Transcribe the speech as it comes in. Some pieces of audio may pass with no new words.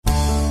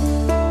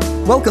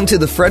Welcome to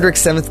the Frederick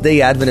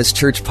Seventh-day Adventist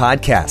Church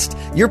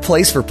podcast, your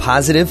place for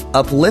positive,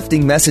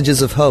 uplifting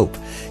messages of hope.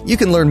 You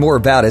can learn more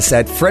about us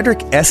at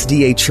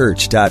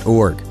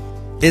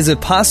fredericksdachurch.org. Is it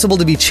possible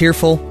to be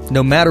cheerful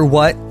no matter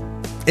what?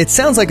 It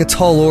sounds like a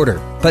tall order,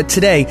 but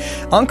today,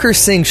 Ankur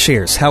Singh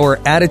shares how our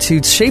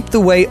attitudes shape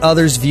the way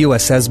others view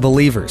us as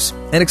believers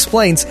and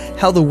explains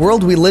how the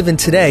world we live in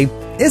today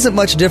isn't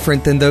much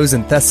different than those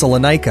in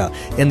Thessalonica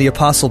in the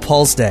Apostle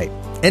Paul's day.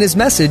 And his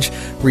message,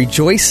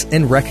 Rejoice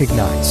and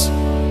Recognize.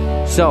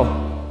 So,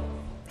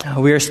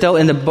 we are still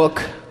in the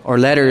book or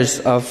letters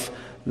of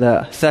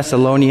the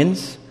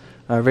Thessalonians,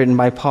 written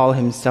by Paul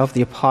himself,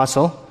 the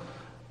apostle.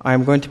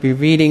 I'm going to be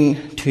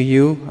reading to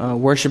you,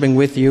 worshiping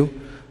with you,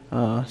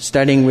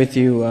 studying with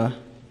you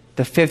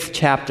the 5th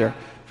chapter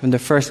from the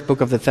first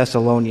book of the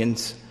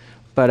Thessalonians.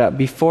 But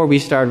before we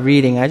start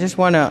reading, I just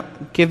want to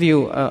give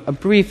you a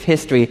brief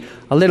history,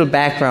 a little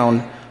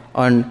background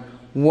on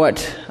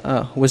what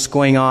was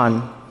going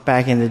on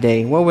back in the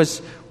day. What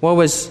was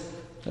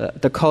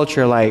the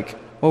culture like?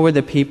 What were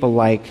the people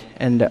like?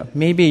 And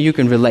maybe you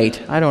can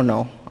relate. I don't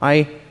know.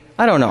 I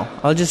don't know.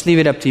 I'll just leave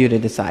it up to you to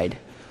decide.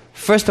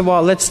 First of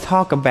all, let's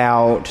talk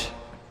about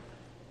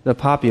the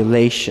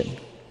population.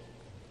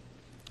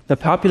 The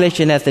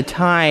population at the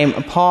time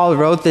Paul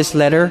wrote this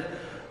letter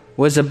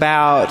was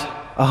about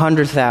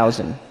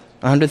 100,000.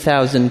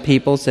 100,000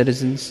 people,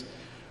 citizens,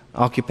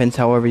 occupants,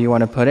 however you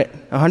want to put it.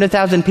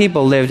 100,000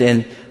 people lived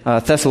in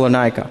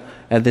Thessalonica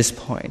at this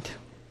point.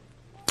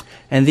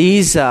 And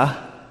these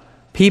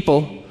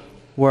people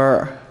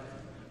were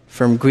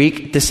from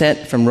Greek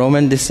descent, from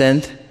Roman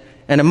descent.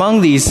 And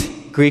among these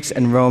Greeks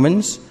and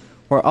Romans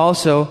were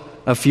also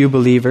a few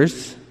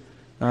believers.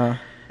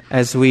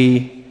 As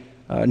we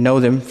know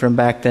them from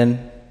back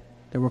then,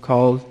 they were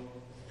called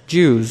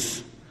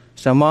Jews.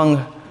 So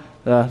among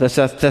the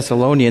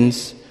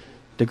Thessalonians,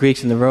 the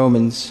Greeks and the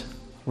Romans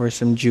were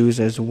some Jews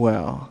as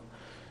well.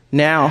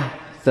 Now,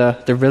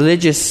 the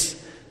religious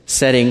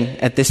setting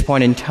at this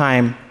point in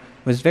time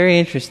was very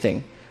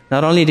interesting.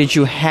 Not only did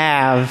you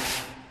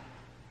have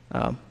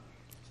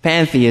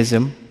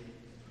pantheism,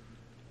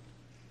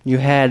 you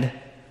had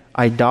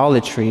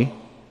idolatry,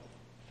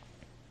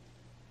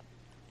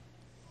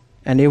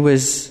 and it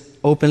was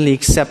openly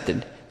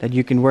accepted that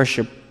you can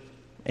worship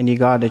any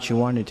god that you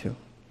wanted to.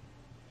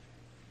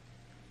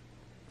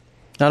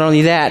 Not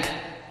only that,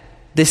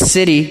 this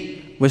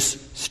city was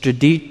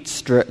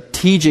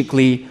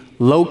strategically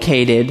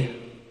located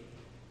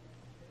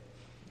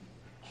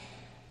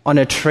on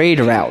a trade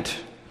route.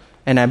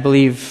 And I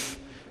believe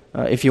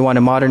if you want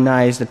to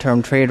modernize the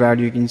term trade route,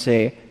 you can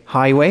say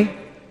highway.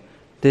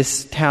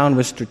 This town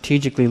was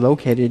strategically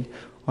located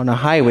on a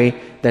highway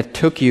that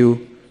took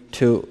you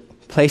to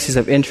places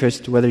of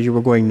interest, whether you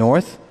were going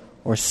north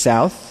or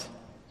south,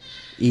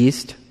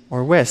 east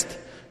or west.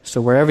 So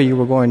wherever you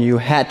were going, you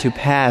had to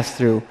pass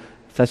through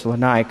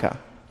Thessalonica.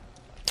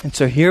 And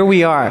so here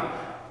we are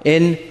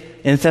in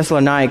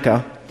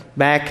Thessalonica,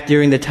 back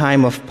during the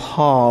time of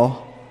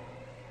Paul.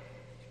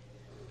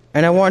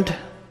 And I want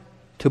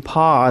to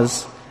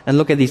pause and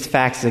look at these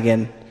facts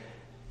again.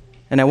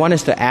 And I want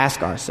us to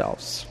ask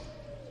ourselves,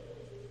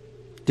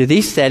 do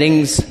these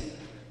settings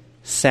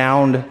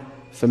sound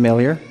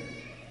familiar?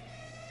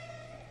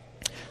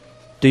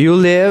 Do you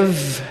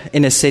live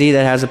in a city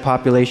that has a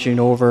population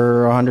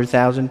over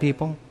 100,000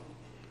 people?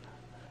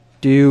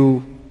 Do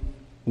you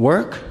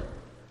work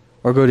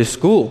or go to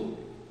school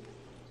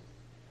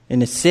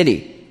in a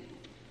city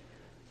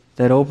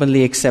that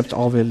openly accepts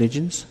all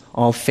religions,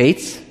 all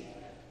faiths,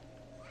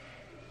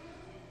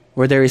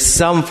 where there is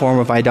some form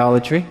of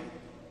idolatry?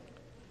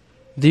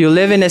 Do you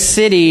live in a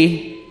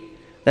city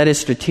that is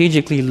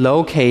strategically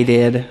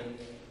located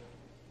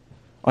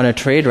on a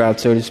trade route,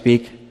 so to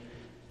speak,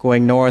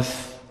 going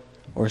north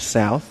or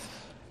south,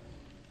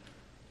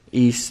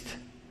 east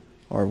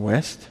or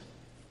west?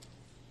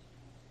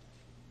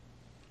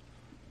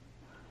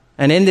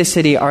 And in this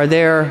city, are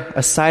there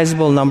a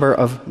sizable number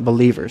of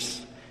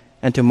believers?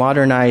 And to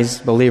modernize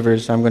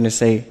believers, I'm going to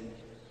say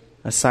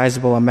a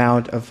sizable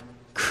amount of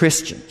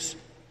Christians.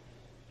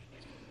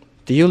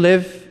 Do you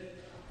live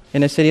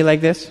in a city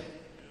like this?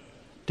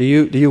 Do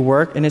you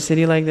work in a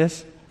city like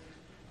this?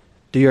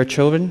 Do your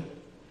children,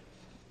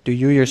 do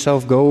you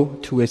yourself go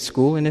to a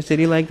school in a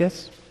city like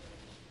this?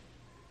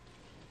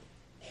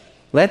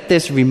 Let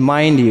this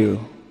remind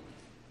you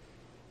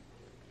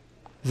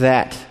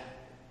that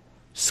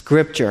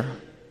Scripture,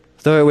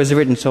 though it was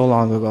written so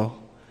long ago,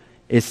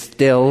 is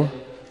still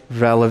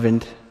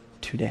relevant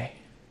today.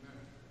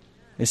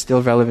 It's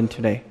still relevant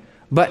today.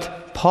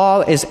 But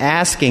Paul is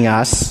asking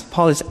us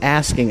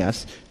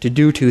to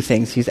do two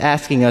things. He's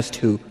asking us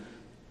to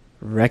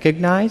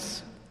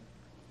recognize,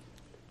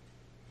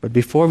 but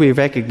before we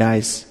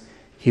recognize,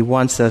 he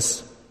wants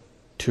us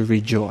to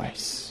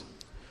rejoice.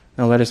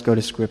 Now let us go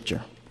to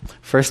Scripture.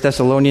 1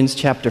 Thessalonians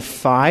chapter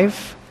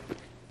 5.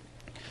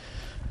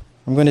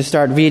 I'm going to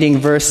start reading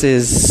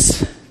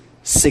verses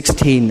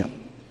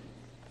 16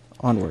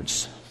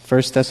 onwards.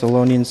 1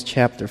 Thessalonians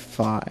chapter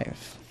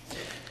 5.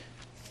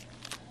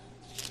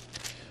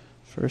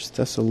 1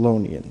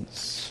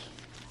 Thessalonians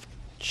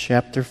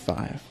chapter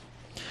 5.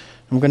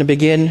 I'm going to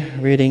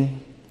begin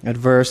reading at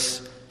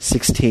verse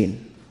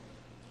 16.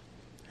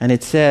 And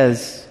it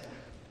says,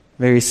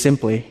 very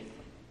simply,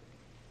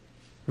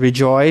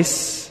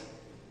 rejoice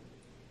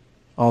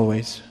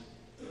always.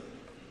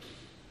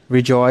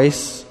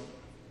 Rejoice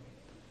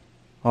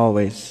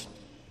always.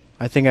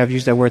 I think I've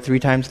used that word 3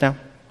 times now,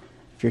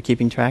 if you're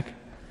keeping track.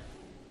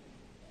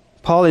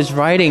 Paul is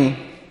writing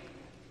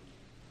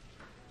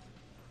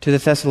to the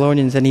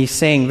Thessalonians, and he's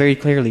saying very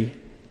clearly,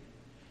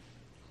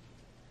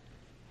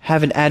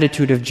 have an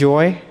attitude of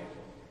joy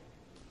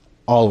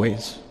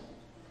always.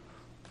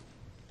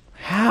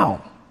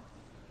 How?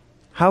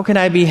 How can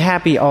I be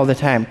happy all the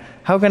time?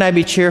 How can I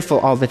be cheerful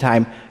all the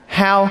time?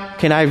 How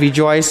can I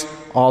rejoice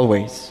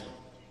always?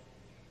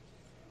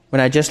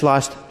 When I just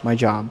lost my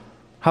job.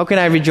 How can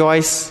I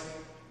rejoice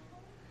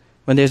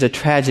when there's a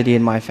tragedy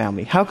in my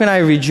family? How can I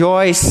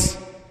rejoice?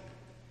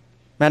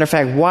 Matter of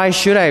fact, why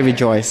should I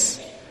rejoice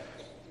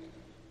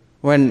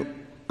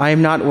when I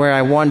am not where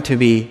I want to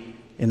be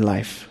in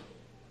life?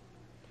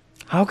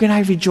 How can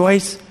I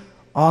rejoice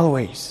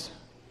always?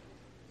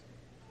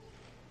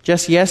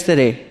 Just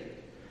yesterday,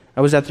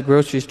 I was at the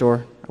grocery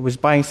store. I was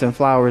buying some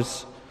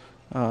flowers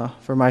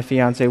for my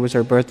fiancée. It was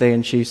her birthday,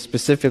 and she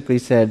specifically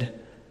said,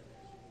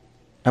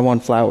 I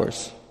want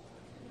flowers.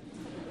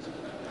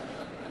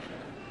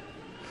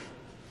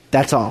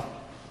 That's all.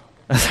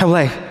 I'm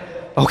like,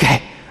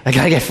 okay, I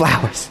gotta get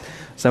flowers.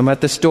 So I'm at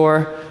the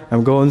store.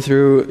 I'm going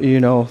through,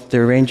 the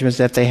arrangements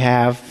that they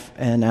have,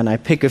 and I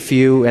pick a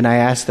few, and I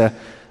ask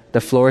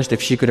the florist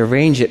if she could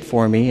arrange it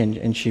for me,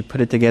 and she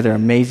put it together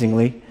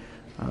amazingly.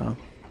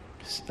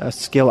 A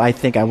skill I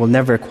think I will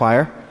never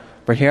acquire.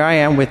 But here I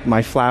am with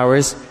my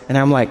flowers, and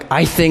I'm like,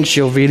 I think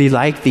she'll really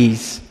like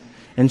these.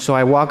 And so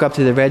I walk up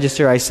to the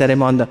register, I set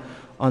him on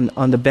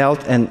the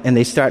belt, and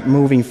they start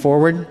moving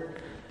forward.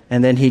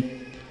 And then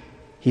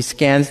he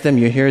scans them,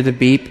 you hear the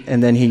beep,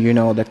 and then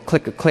the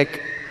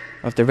click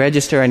of the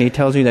register, and he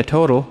tells me the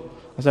total.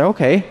 I was like,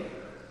 okay.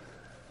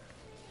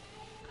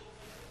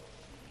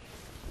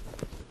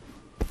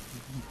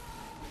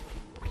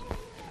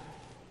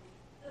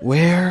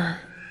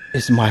 Where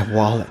is my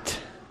wallet?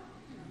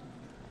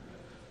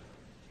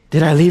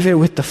 Did I leave it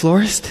with the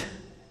florist?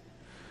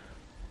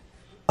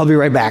 I'll be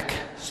right back.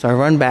 So I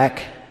run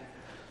back.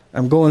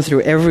 I'm going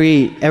through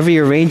every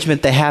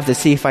arrangement they have to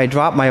see if I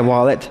drop my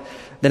wallet.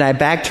 Then I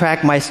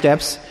backtrack my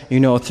steps,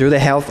 through the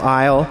health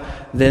aisle,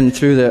 then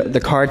through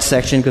the card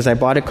section because I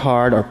bought a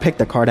card or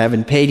picked a card. I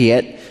haven't paid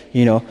yet,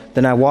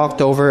 Then I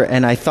walked over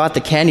and I thought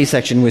the candy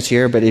section was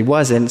here, but it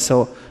wasn't.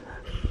 So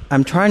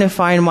I'm trying to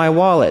find my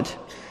wallet.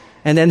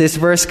 And then this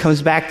verse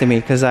comes back to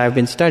me because I've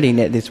been studying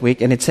it this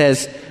week, and it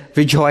says,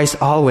 rejoice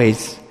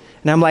always.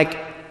 And I'm like,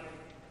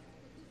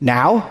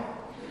 now?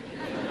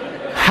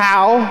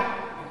 How?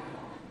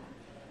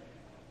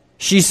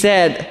 She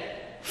said,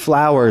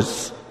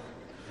 flowers.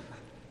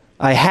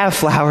 I have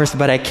flowers,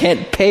 but I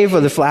can't pay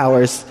for the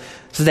flowers.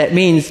 So that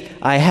means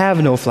I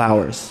have no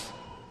flowers.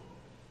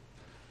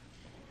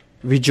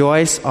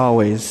 Rejoice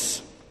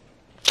always.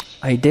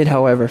 I did,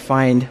 however,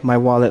 find my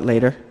wallet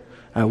later.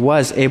 I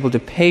was able to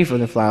pay for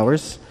the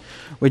flowers,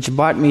 which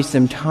bought me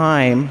some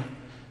time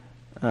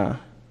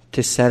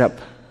to set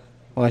up,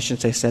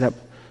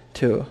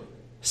 to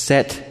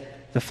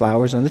set the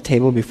flowers on the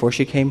table before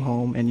she came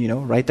home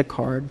and, write the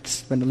card,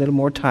 spend a little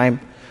more time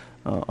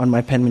on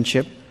my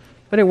penmanship.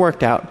 But it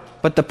worked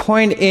out. But the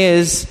point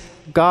is,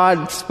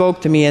 God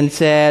spoke to me and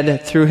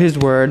said through His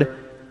Word,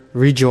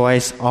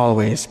 rejoice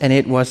always. And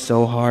it was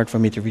so hard for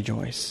me to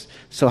rejoice.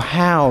 So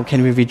how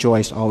can we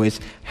rejoice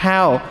always?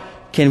 How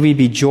can we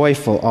be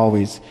joyful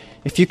always?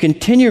 If you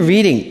continue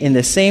reading in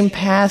the same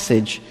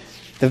passage,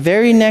 the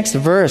very next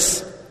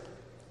verse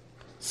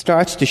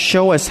starts to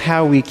show us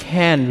how we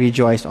can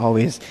rejoice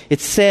always. It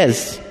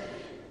says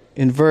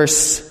in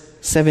verse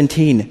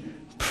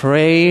 17,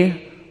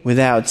 pray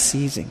without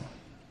ceasing.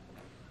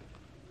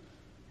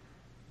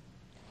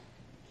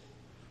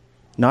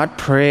 Not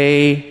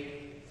pray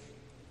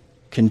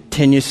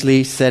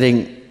continuously,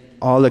 setting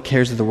all the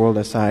cares of the world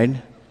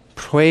aside.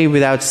 Pray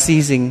without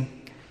ceasing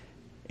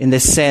in the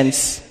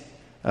sense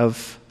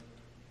of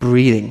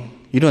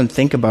breathing. You don't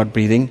think about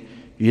breathing.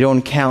 You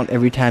don't count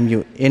every time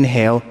you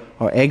inhale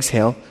or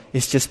exhale.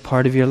 It's just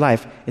part of your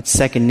life. It's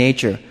second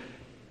nature.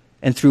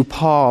 And through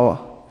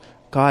Paul,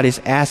 God is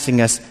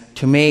asking us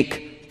to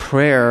make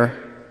prayer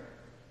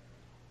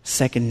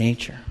second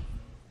nature.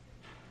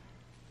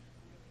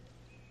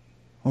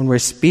 When we're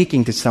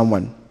speaking to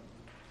someone,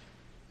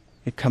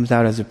 it comes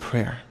out as a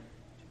prayer.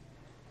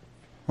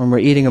 When we're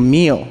eating a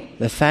meal,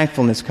 the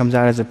thankfulness comes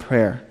out as a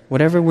prayer.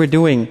 Whatever we're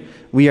doing,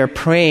 we are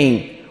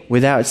praying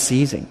without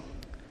ceasing.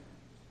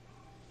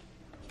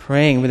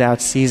 Praying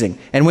without ceasing.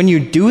 And when you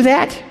do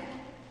that,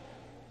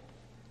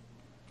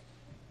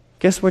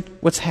 guess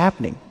what's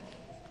happening?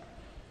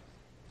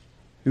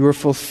 You are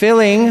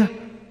fulfilling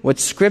what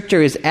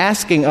Scripture is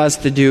asking us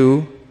to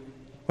do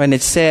when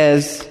it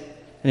says,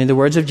 and in the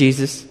words of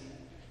Jesus,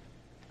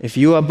 if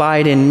you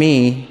abide in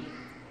me,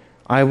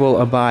 I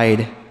will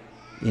abide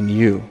in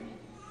you.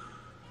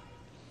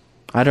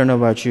 I don't know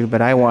about you,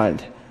 but I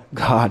want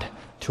God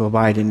to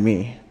abide in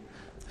me.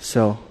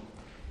 So,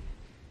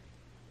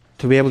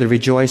 to be able to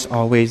rejoice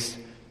always,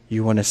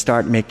 you want to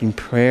start making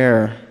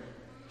prayer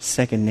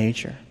second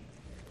nature.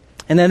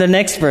 And then the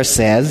next verse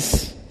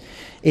says,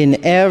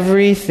 in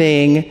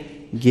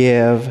everything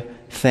give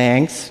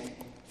thanks,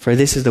 for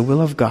this is the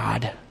will of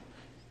God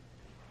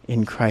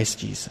in Christ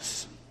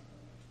Jesus.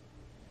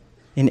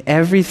 In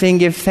everything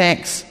give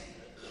thanks.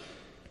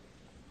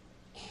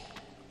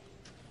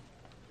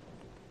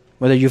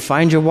 Whether you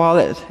find your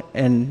wallet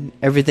and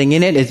everything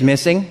in it is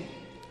missing,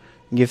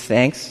 give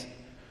thanks.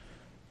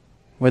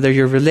 Whether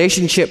your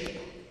relationship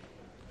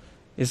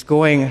is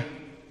going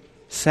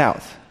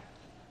south,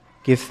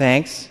 give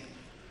thanks.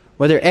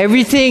 Whether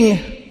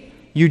everything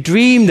you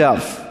dreamed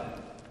of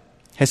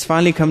has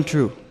finally come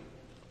true,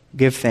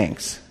 give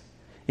thanks.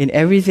 In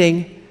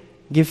everything,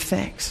 give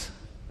thanks.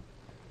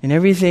 In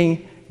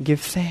everything,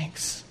 give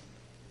thanks.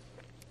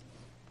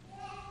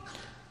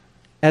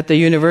 At the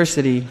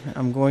university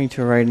I'm going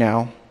to right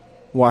now,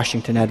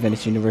 Washington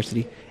Adventist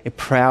University, a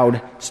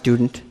proud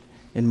student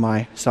in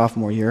my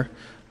sophomore year,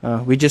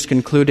 we just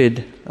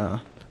concluded a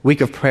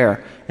week of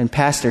prayer, and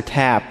Pastor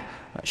Tapp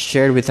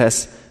shared with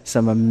us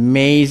some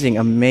amazing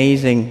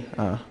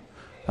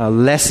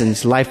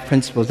lessons, life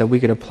principles that we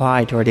could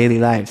apply to our daily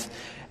lives.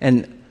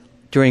 And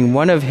during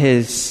one of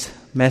his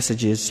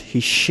messages, he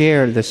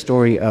shared the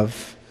story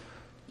of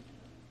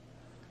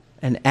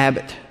an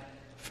abbot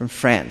from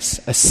France,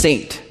 a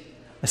saint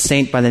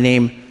by the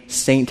name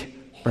Saint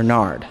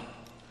Bernard.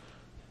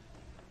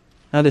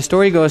 Now the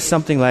story goes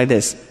something like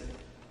this.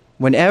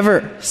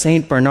 Whenever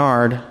Saint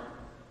Bernard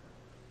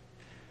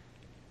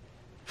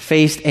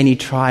faced any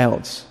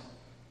trials,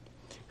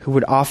 who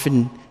would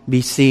often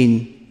be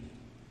seen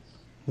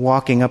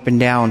walking up and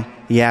down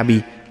the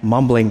abbey,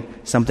 mumbling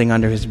something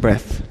under his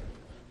breath.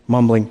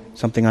 And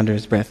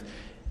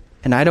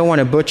I don't want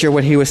to butcher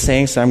what he was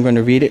saying, so I'm going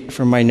to read it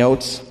from my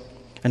notes,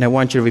 and I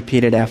want you to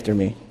repeat it after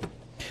me.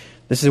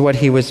 This is what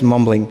he was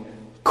mumbling.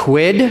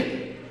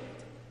 Quid,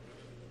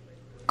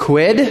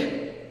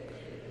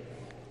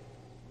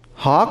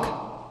 hoc,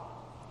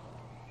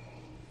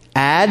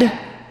 ad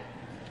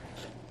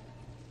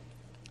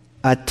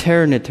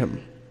aeternitum.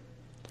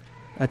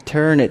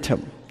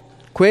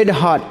 Quid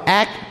hoc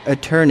ad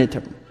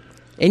aeternitum.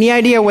 Any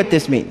idea what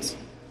this means?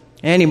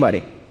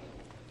 Anybody?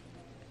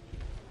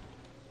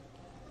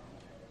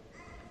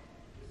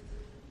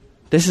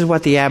 This is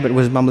what the abbot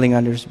was mumbling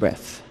under his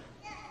breath.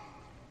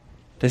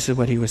 This is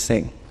what he was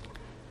saying.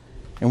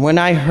 And when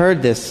I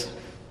heard this,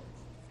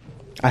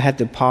 I had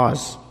to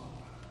pause.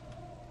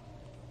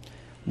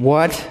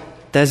 What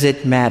does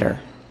it matter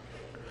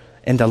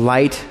in the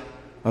light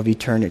of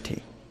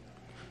eternity?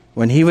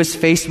 When he was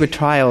faced with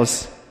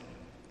trials,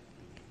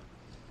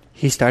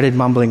 he started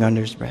mumbling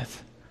under his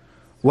breath.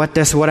 What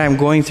does what I'm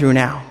going through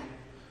now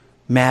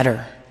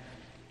matter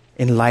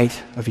in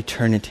light of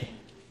eternity?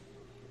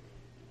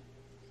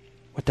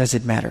 What does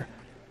it matter?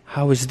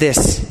 How is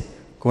this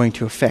going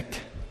to affect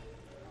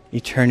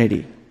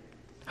eternity?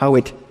 How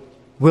it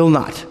will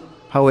not,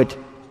 how it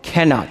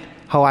cannot,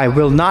 how I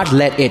will not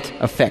let it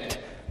affect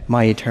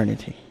my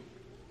eternity.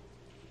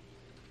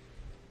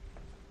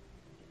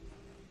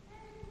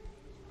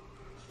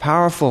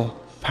 Powerful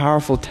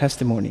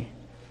testimony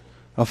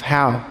of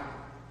how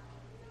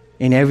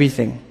in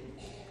everything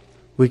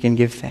we can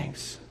give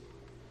thanks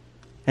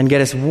and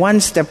get us one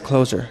step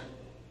closer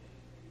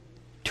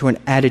to an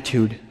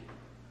attitude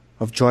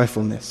of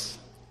joyfulness,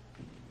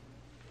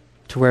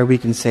 to where we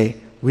can say,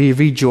 we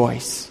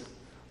rejoice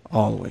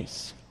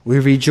always. We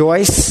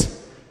rejoice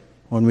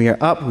when we are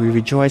up, we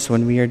rejoice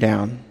when we are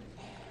down.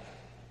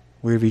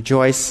 We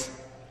rejoice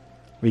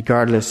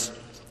regardless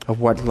of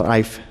what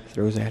life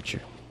throws at you.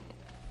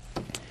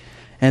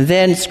 And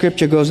then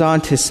Scripture goes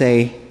on to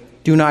say,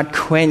 do not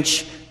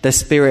quench the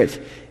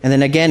Spirit. And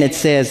then again it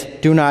says,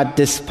 do not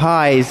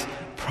despise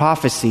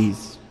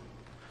prophecies.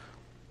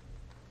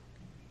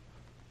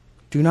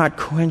 Do not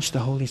quench the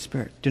Holy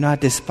Spirit. Do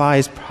not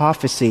despise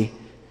prophecy.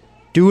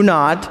 Do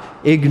not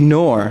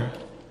ignore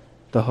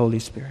the Holy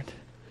Spirit.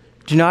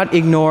 Do not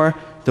ignore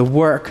the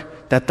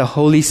work that the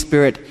Holy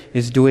Spirit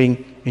is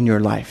doing in your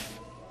life.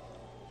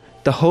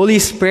 The Holy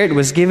Spirit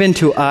was given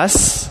to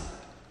us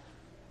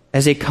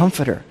as a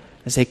comforter,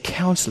 as a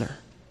counselor,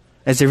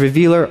 as a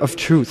revealer of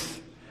truth.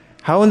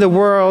 How in the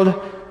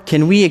world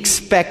can we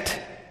expect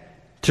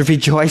to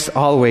rejoice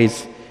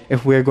always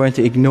if we're going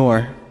to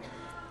ignore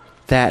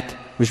that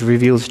which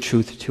reveals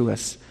truth to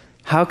us?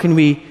 How can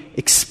we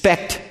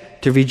expect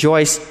to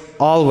rejoice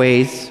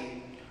always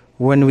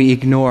when we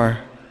ignore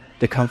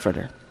the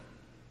Comforter?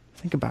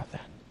 Think about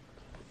that.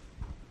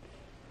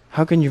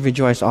 How can you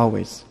rejoice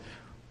always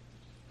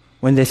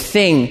when the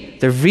thing,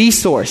 the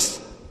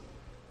resource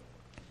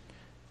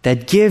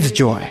that gives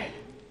joy,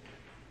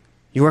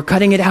 you are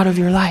cutting it out of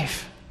your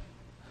life?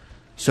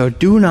 So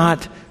do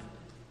not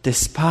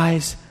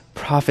despise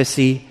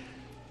prophecy.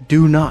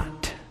 Do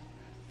not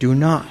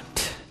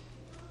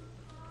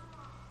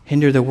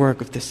hinder the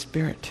work of the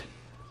Spirit.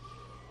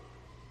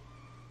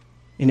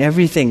 In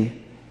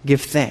everything,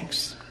 give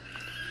thanks.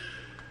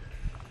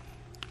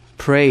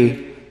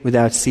 Pray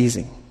without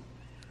ceasing.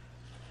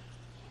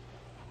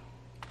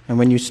 And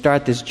when you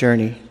start this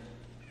journey,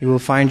 you will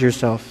find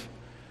yourself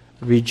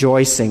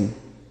rejoicing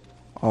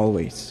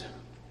always.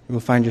 You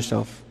will find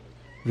yourself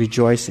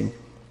rejoicing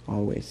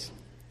always.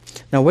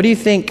 Now, what do you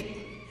think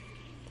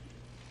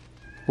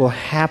will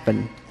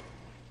happen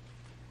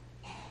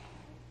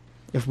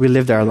if we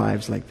lived our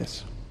lives like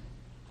this?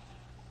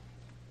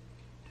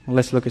 Well,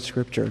 let's look at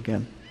Scripture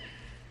again.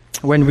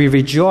 When we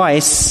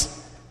rejoice,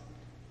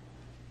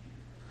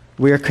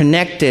 we are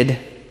connected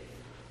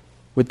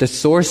with the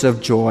source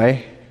of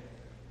joy.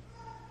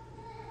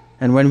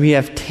 And when we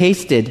have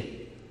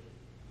tasted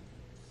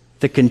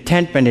the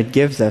contentment it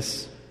gives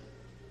us,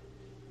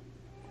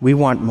 we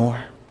want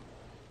more.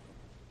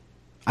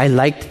 I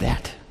liked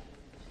that.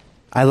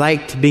 I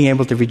liked being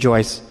able to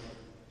rejoice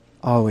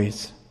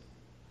always.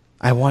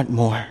 I want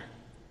more.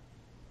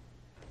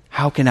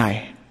 How can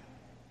I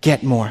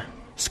get more?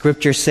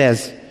 Scripture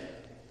says,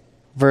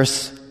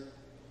 verse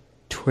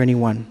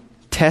 21,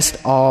 test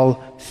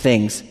all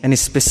things. And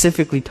it's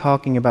specifically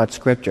talking about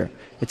Scripture.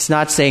 It's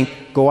not saying,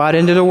 go out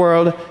into the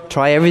world,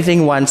 try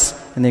everything once,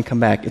 and then come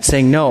back. It's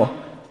saying, no,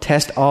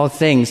 test all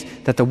things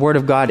that the Word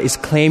of God is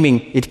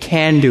claiming it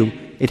can do,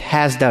 it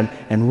has done,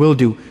 and will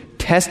do.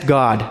 Test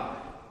God.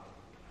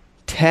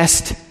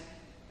 Test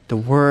the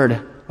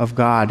Word of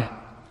God.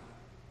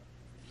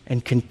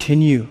 And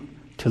continue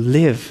to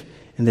live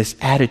in this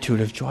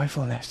attitude of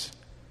joyfulness.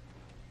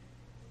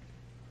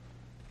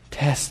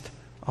 Test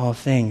all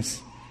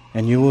things,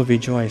 and you will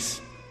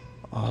rejoice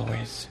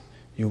always.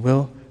 You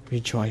will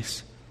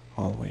rejoice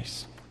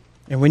always.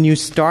 And when you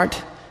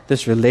start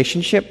this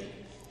relationship,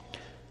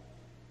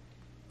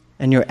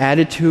 and your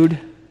attitude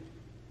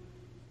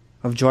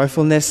of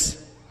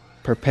joyfulness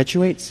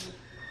perpetuates,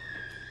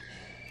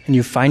 and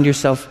you find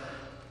yourself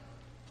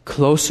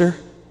closer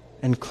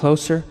and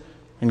closer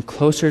and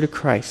closer to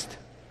Christ,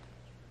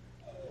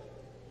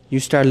 you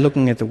start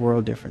looking at the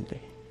world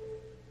differently.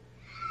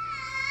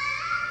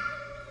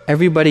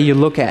 Everybody you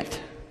look at,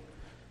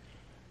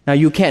 now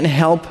you can't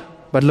help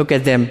but look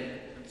at them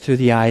through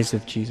the eyes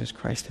of Jesus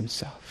Christ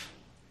Himself.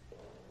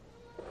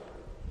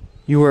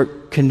 You are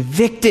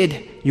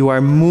convicted, you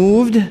are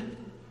moved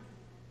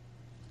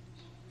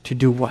to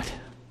do what?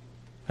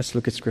 Let's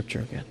look at Scripture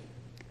again.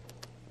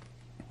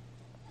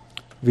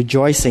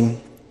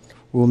 Rejoicing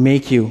will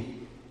make you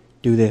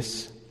do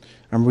this.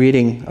 I'm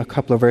reading a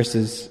couple of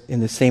verses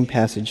in the same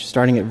passage,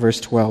 starting at verse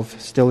 12,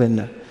 still in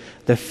the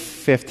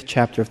 5th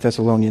chapter of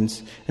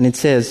Thessalonians. And it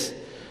says,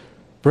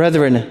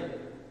 brethren,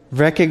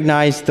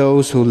 recognize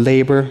those who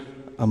labor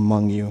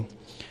among you,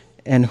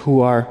 and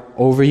who are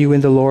over you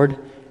in the Lord,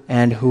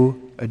 and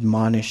who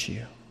admonish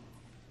you.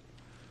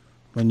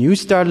 When you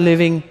start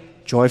living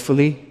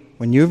joyfully,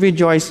 when you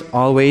rejoice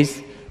always,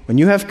 when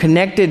you have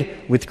connected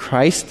with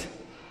Christ,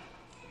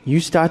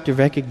 you start to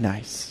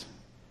recognize.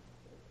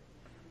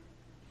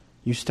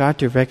 You start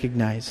to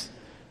recognize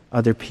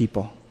other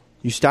people.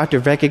 You start to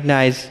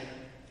recognize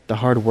the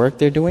hard work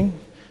they're doing.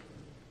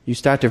 You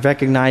start to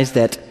recognize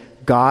that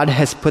God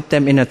has put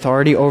them in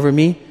authority over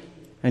me.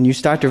 And you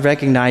start to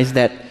recognize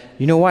that,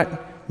 you know what?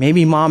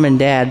 Maybe mom and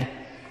dad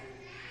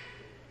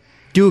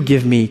do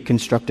give me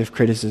constructive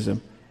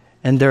criticism.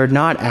 And they're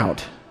not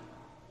out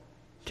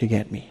to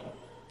get me.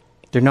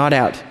 They're not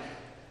out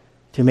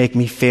to make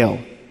me fail,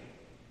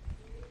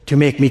 to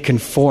make me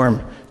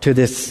conform to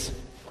this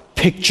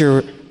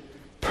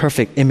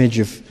picture-perfect image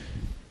of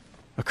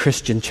a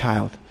Christian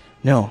child.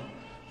 No,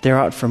 they're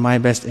out for my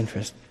best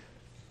interest.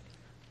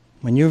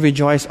 When you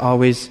rejoice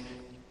always,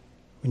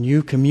 when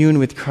you commune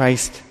with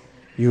Christ,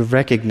 you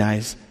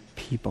recognize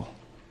people.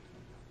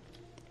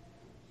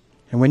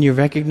 And when you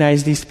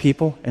recognize these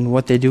people and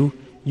what they do,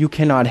 you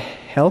cannot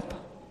help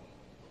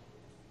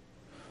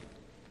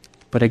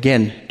but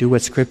again, do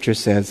what Scripture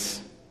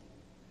says.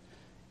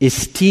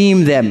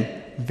 Esteem them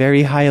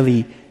very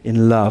highly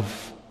in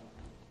love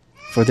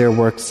for their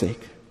work's sake.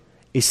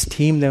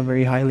 Esteem them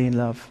very highly in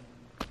love.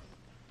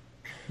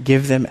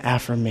 Give them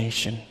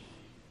affirmation.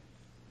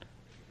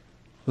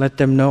 Let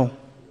them know,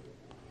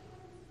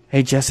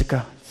 hey,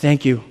 Jessica,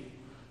 thank you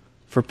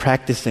for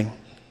practicing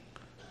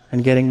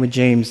and getting with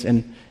James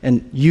and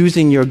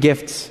using your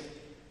gifts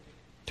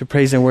to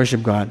praise and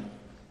worship God.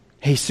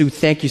 Hey, Sue,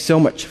 thank you so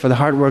much for the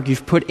hard work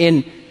you've put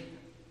in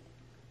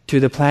to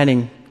the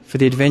planning for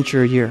the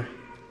adventure year.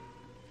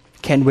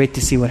 Can't wait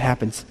to see what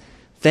happens.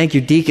 Thank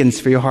you,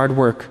 deacons, for your hard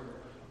work.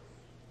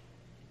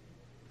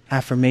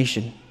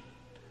 Affirmation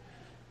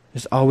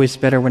is always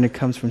better when it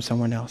comes from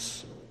someone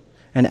else.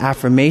 An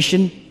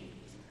affirmation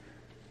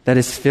that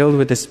is filled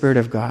with the Spirit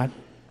of God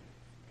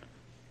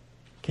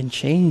can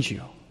change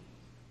you.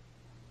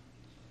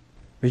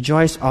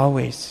 Rejoice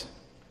always,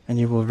 and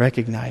you will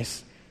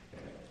recognize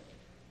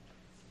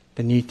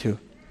the need to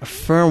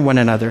affirm one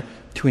another,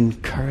 to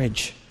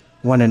encourage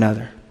one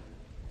another.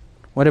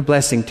 What a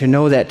blessing to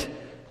know that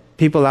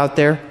people out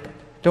there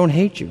don't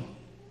hate you.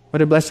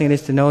 What a blessing it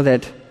is to know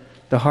that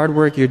the hard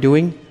work you're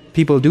doing,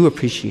 people do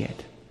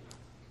appreciate.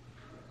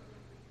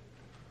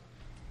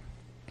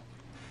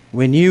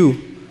 When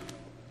you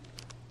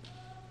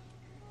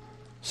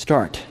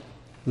start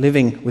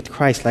living with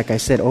Christ, like I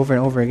said over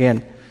and over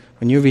again,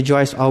 when you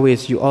rejoice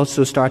always, you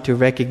also start to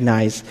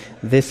recognize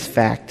this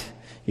fact.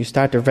 You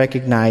start to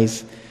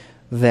recognize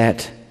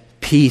that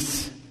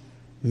peace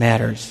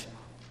matters,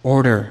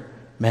 order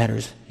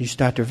matters. You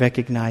start to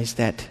recognize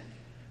that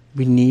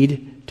we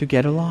need to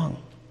get along.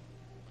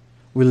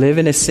 We live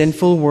in a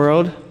sinful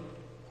world,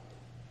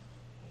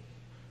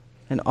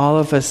 and all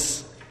of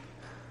us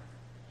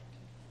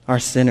are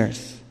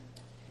sinners.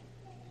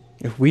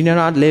 If we do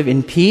not live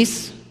in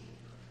peace,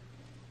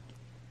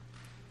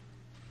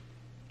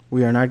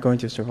 we are not going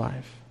to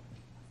survive.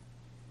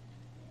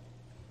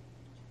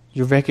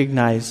 You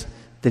recognize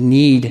the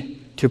need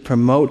to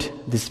promote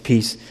this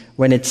peace.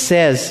 When it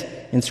says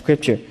in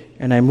Scripture,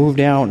 and I move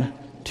down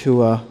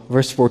to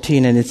verse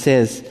 14, and it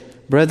says,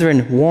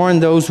 "Brethren, warn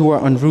those who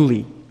are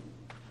unruly."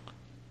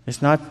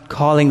 It's not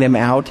calling them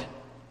out.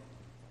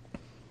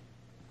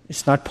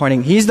 It's not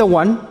pointing, he's the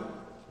one.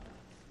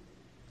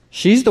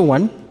 She's the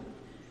one.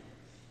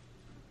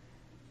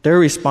 They're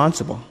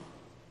responsible.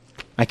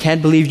 I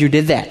can't believe you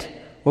did that.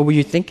 What were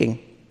you thinking?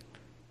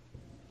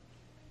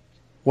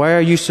 Why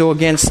are you so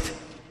against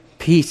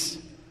peace,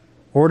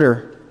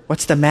 order?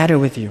 What's the matter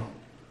with you?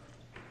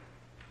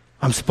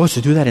 I'm supposed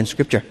to do that in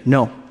Scripture.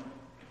 No.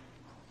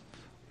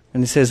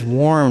 And it says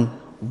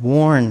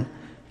warn.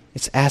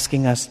 It's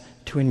asking us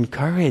to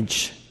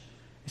encourage.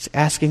 It's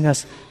asking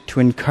us to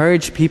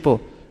encourage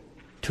people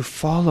to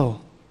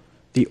follow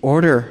the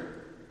order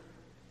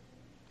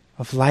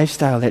of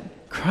lifestyle that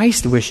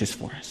Christ wishes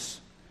for us.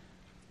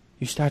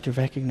 You start to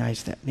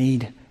recognize that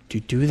need to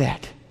do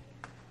that.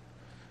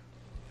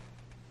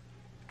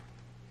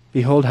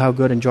 Behold how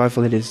good and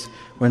joyful it is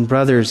when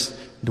brothers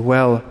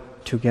dwell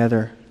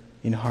together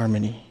in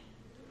harmony.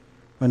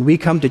 When we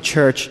come to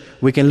church,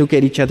 we can look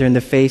at each other in the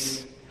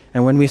face,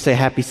 and when we say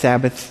Happy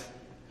Sabbath,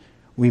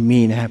 we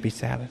mean Happy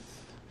Sabbath.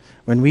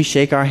 When we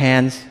shake our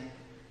hands,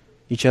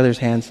 each other's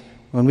hands,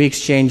 when we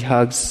exchange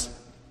hugs,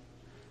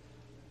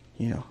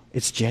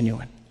 it's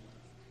genuine.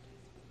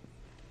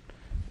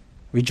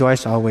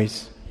 Rejoice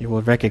always. You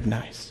will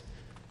recognize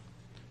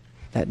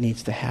that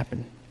needs to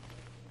happen.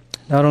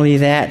 Not only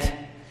that,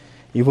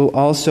 you will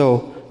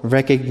also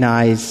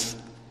recognize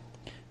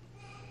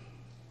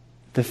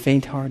the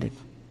faint-hearted.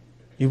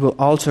 You will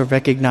also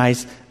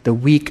recognize the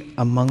weak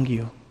among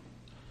you.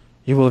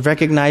 You will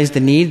recognize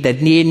the need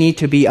that need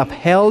to be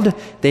upheld.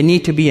 They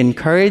need to be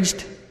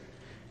encouraged.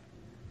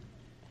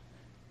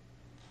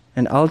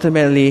 And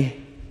ultimately,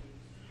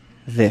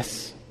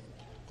 this.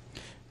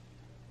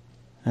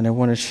 And I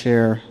want to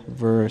share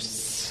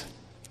verse.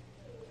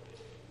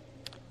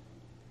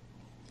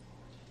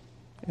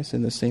 It's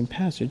in the same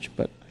passage,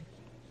 but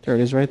there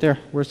it is right there,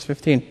 verse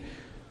 15.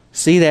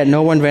 "See that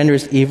no one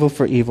renders evil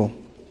for evil,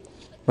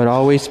 but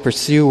always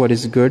pursue what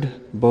is good,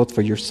 both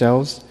for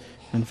yourselves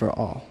and for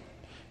all."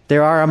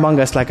 There are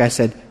among us, like I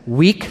said,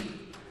 weak,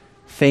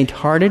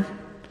 faint-hearted,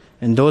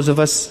 and those of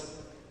us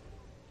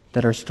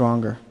that are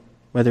stronger,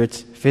 whether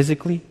it's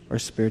physically or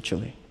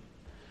spiritually.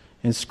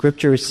 And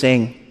Scripture is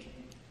saying,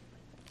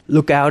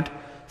 look out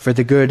for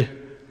the good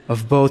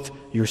of both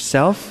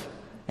yourself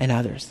and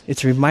others.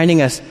 It's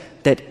reminding us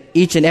that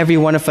each and every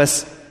one of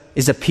us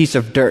is a piece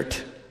of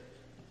dirt.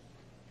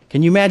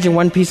 Can you imagine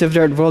one piece of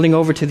dirt rolling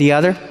over to the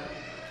other?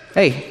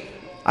 Hey,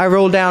 I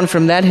rolled down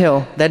from that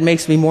hill. That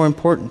makes me more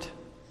important.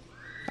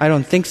 I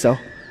don't think so.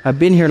 I've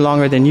been here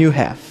longer than you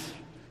have.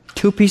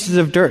 2 pieces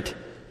of dirt.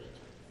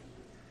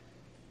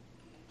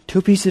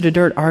 2 pieces of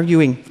dirt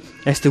arguing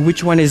as to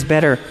which one is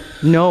better.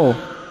 No.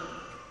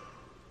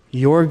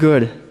 Your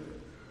good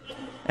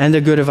and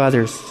the good of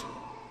others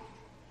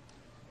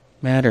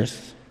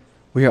matters.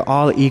 We are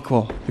all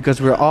equal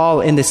because we're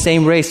all in the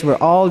same race. We're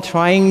all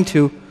trying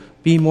to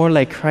be more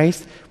like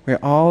Christ. We're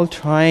all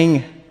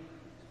trying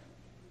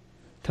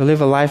to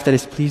live a life that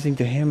is pleasing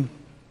to Him.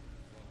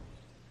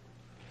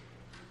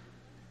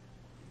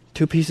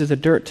 2 pieces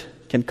of dirt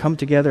can come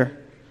together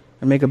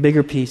and make a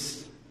bigger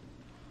piece.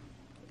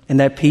 And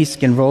that piece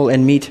can roll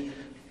and meet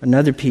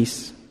another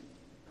piece.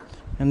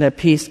 And that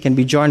piece can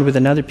be joined with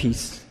another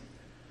piece.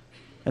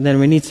 And then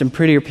we need some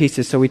prettier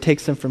pieces, so we take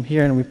some from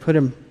here and we put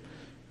them,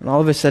 and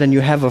all of a sudden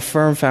you have a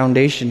firm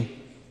foundation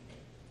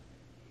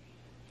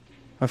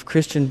of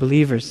Christian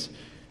believers.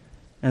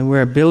 And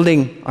we're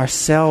building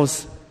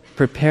ourselves,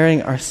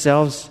 preparing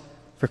ourselves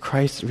for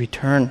Christ's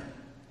return.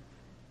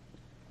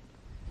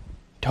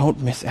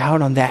 Don't miss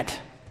out on that.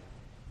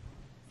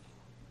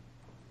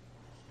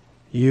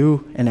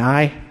 You and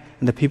I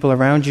and the people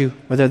around you,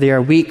 whether they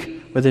are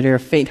weak, whether they are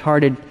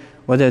faint-hearted,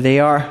 whether they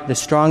are the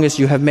strongest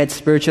you have met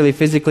spiritually,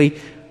 physically,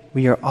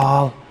 we are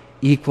all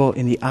equal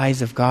in the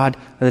eyes of God.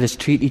 Let us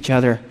treat each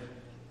other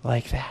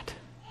like that.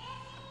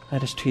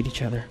 Let us treat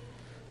each other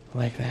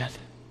like that.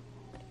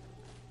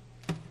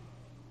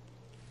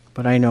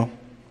 But I know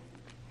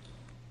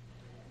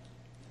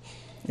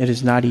it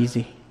is not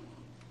easy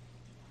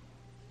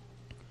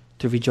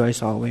to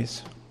rejoice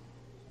always.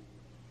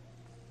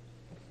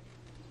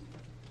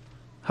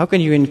 How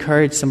can you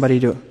encourage somebody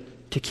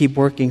to keep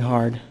working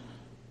hard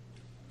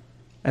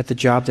at the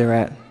job they're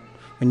at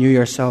when you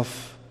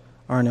yourself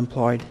are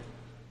unemployed.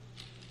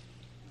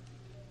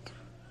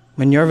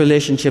 When your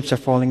relationships are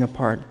falling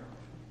apart,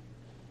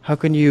 how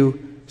can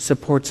you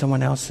support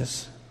someone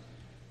else's?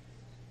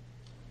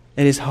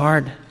 It is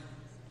hard.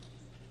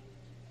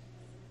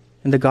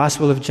 In the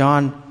Gospel of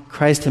John,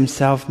 Christ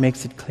himself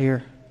makes it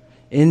clear.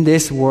 In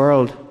this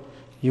world,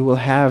 you will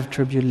have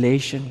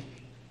tribulation.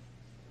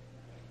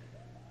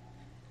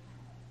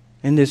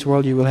 In this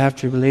world, you will have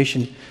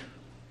tribulation.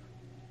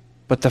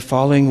 But the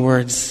following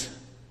words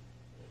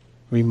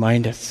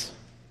remind us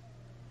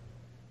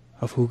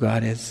of who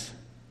God is.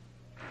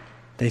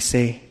 They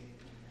say,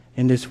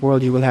 in this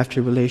world you will have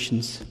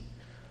tribulations,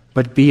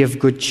 but be of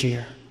good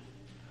cheer,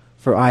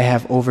 for I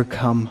have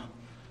overcome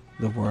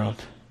the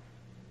world.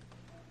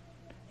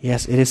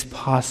 Yes, it is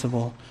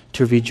possible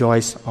to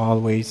rejoice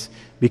always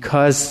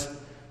because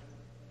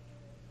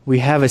we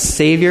have a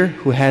Savior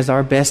who has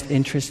our best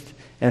interest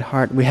at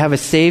heart. We have a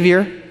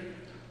Savior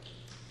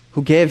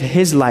who gave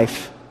his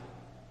life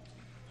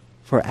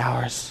for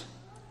ours.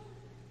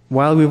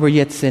 While we were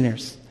yet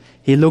sinners,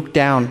 he looked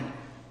down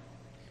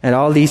at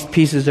all these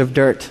pieces of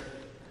dirt,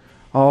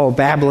 all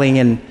babbling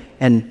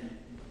and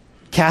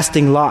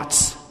casting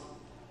lots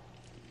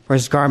for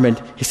his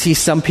garment. He sees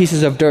some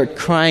pieces of dirt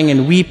crying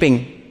and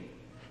weeping.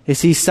 He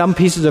sees some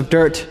pieces of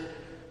dirt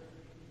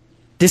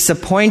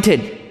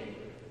disappointed.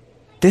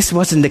 This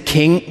wasn't the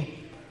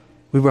king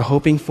we were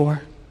hoping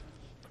for.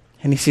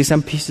 And he sees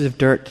some pieces of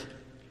dirt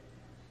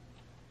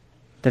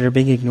that are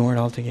being ignored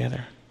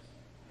altogether.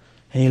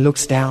 And he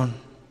looks down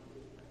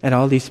at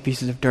all these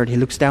pieces of dirt. He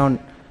looks down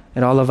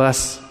at all of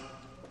us.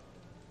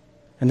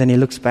 And then he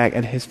looks back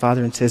at his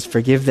Father and says,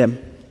 "Forgive them,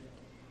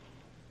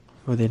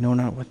 for they know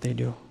not what they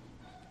do."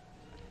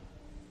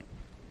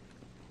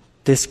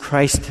 This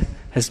Christ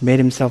has made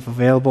himself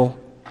available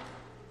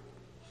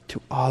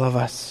to all of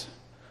us.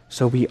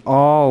 So we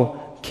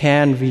all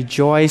can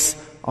rejoice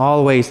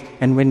always.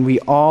 And when we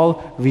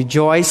all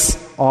rejoice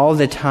all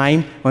the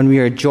time, when we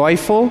are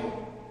joyful,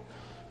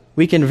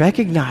 we can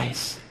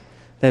recognize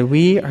that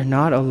we are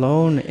not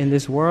alone in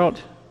this world.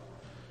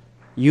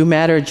 You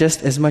matter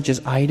just as much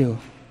as I do.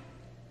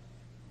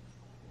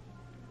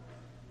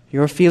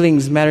 Your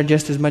feelings matter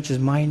just as much as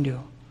mine do.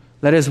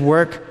 Let us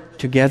work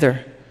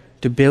together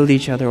to build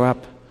each other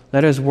up.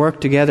 Let us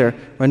work together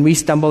when we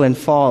stumble and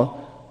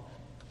fall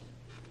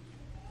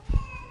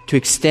to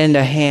extend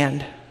a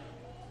hand.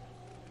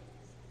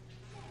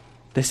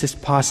 This is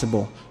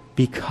possible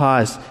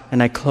because,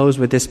 and I close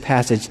with this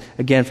passage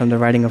again from the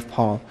writing of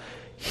Paul,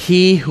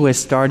 he who has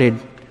started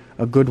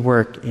a good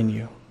work in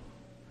you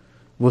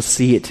will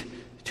see it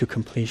to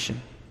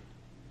completion.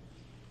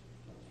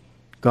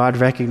 God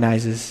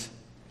recognizes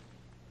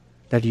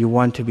that you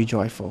want to be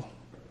joyful,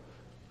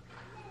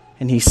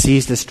 and he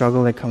sees the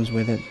struggle that comes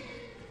with it.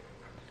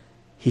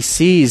 He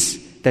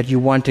sees that you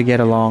want to get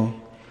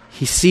along.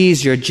 He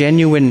sees your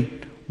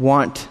genuine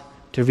want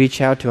to reach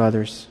out to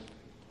others.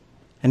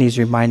 And he's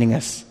reminding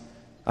us,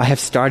 I have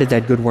started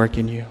that good work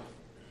in you.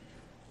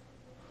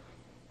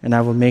 And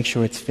I will make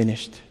sure it's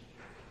finished.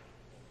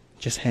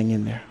 Just hang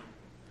in there.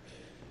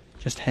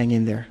 Just hang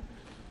in there.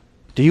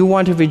 Do you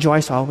want to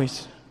rejoice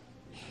always?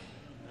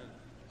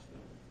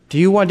 Do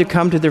you want to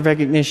come to the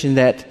recognition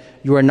that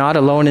you are not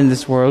alone in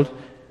this world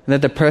and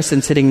that the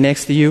person sitting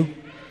next to you,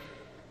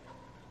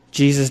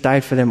 Jesus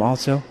died for them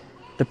also?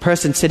 The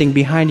person sitting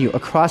behind you,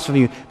 across from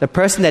you, the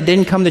person that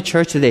didn't come to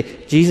church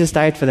today, Jesus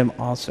died for them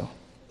also.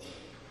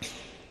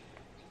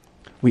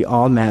 We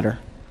all matter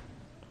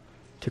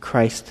to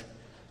Christ.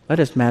 Let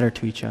us matter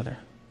to each other.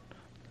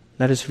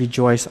 Let us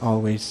rejoice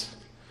always.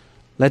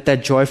 Let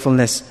that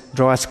joyfulness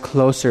draw us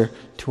closer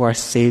to our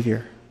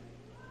Savior.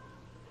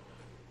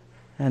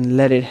 And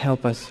let it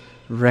help us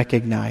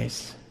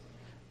recognize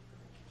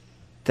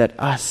that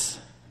us,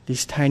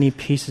 these tiny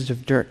pieces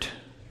of dirt,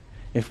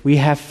 if we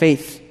have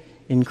faith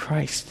in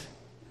Christ,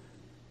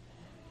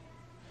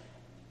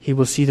 he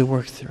will see the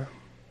work through.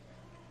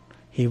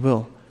 He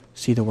will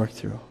see the work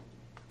through.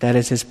 That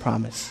is his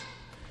promise.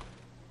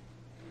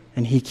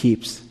 And he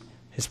keeps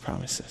his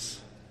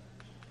promises.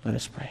 Let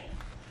us pray.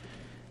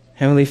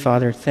 Heavenly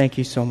Father, thank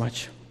you so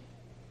much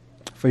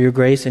for your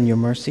grace and your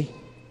mercy.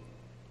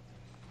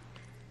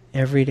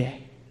 Every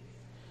day,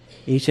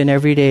 each and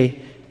every day,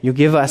 you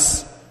give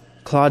us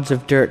clods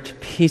of dirt,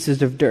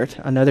 pieces of dirt,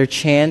 another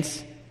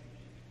chance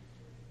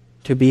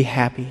to be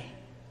happy,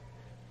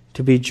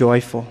 to be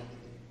joyful,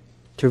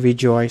 to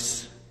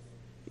rejoice.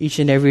 Each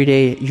and every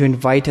day, you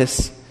invite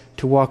us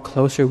to walk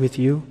closer with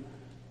you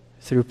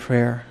through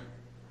prayer,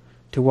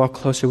 to walk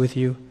closer with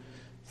you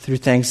through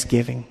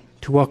thanksgiving,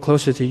 to walk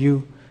closer to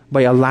you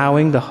by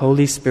allowing the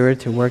Holy Spirit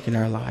to work in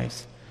our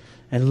lives.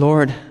 And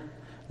Lord,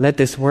 let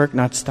this work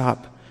not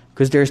stop,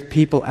 because there's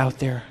people out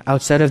there,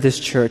 outside of this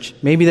church,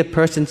 maybe the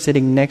person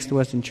sitting next to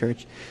us in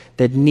church,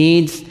 that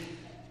needs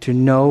to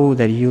know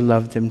that you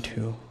love them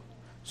too.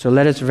 So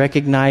let us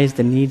recognize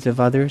the needs of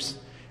others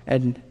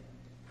and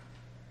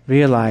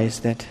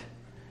realize that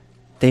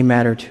they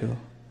matter too.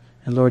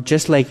 And Lord,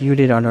 just like you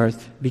did on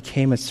earth,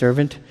 became a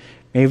servant,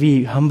 may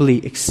we humbly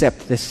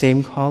accept the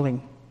same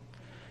calling.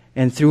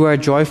 And through our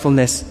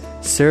joyfulness,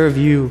 serve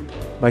you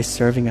by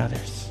serving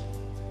others.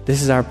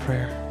 This is our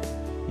prayer.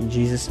 In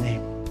Jesus'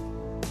 name,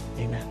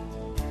 amen.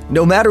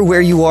 No matter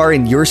where you are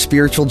in your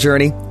spiritual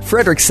journey,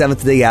 Frederick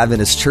Seventh-day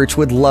Adventist Church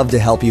would love to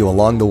help you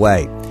along the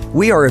way.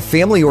 We are a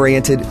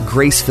family-oriented,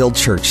 grace-filled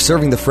church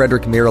serving the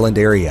Frederick, Maryland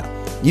area.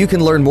 You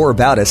can learn more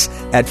about us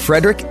at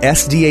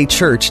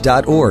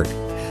fredericksdachurch.org.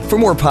 For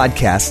more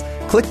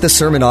podcasts, click the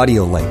sermon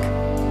audio link.